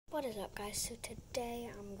What is up, guys? So today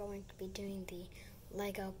I'm going to be doing the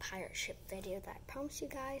Lego pirate ship video that I promised you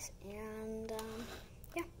guys, and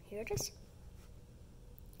yeah, here it is.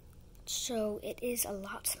 So it is a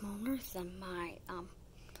lot smaller than my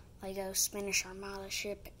Lego Spanish Armada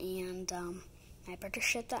ship and my British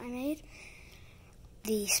ship that I made.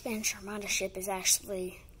 The Spanish Armada ship is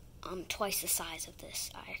actually twice the size of this.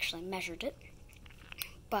 I actually measured it,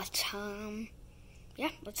 but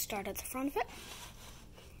yeah, let's start at the front of it.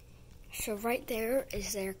 So right there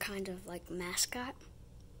is their kind of like mascot.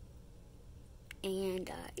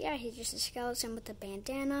 And yeah, he's just a skeleton with a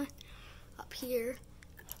bandana. Up here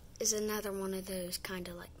is another one of those kind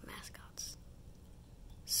of like mascots.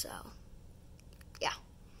 So, yeah.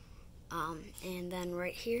 And then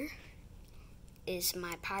right here is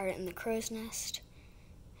my pirate in the crow's nest.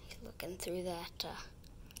 He's looking through that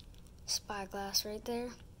spyglass right there.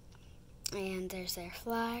 And there's their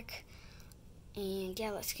flag. And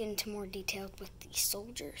yeah, let's get into more detail with the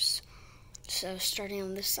soldiers. So starting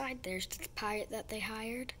on this side, there's the pirate that they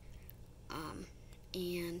hired.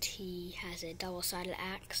 And he has a double-sided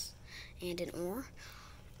axe and an oar.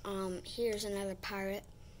 Here's another pirate.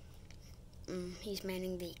 He's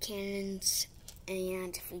manning the cannons.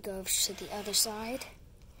 And if we go to the other side,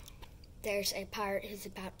 there's a pirate who's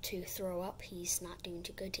about to throw up. He's not doing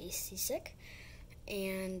too good, he's seasick.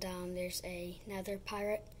 And there's another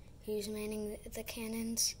pirate who's manning the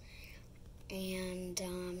cannons. And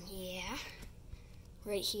yeah,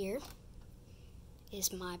 right here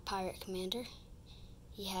is my pirate commander.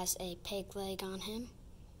 He has a peg leg on him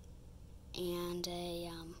and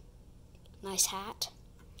a nice hat.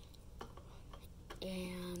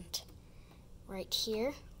 And right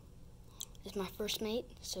here is my first mate.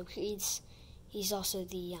 So he's also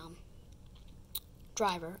the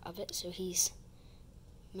driver of it. So he's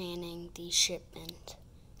manning the ship and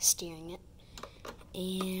steering it.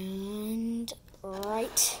 And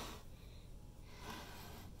right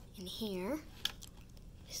in here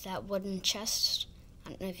is that wooden chest. I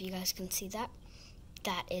don't know if you guys can see that.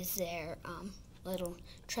 That is their little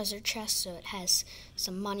treasure chest, so it has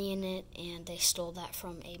some money in it, and they stole that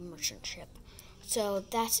from a merchant ship. So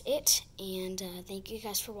that's it, and thank you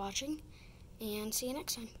guys for watching, and see you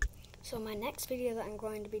next time. So my next video that I'm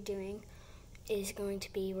going to be doing is going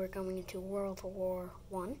to be, we're going into World War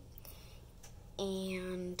I.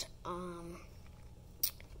 And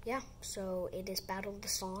yeah, so it is Battle of the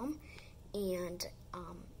Somme, and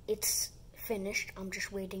it's finished. I'm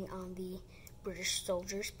just waiting on the British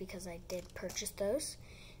soldiers because I did purchase those,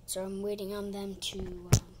 so I'm waiting on them to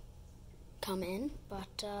come in.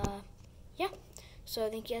 But yeah, so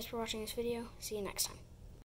thank you guys for watching this video. See you next time.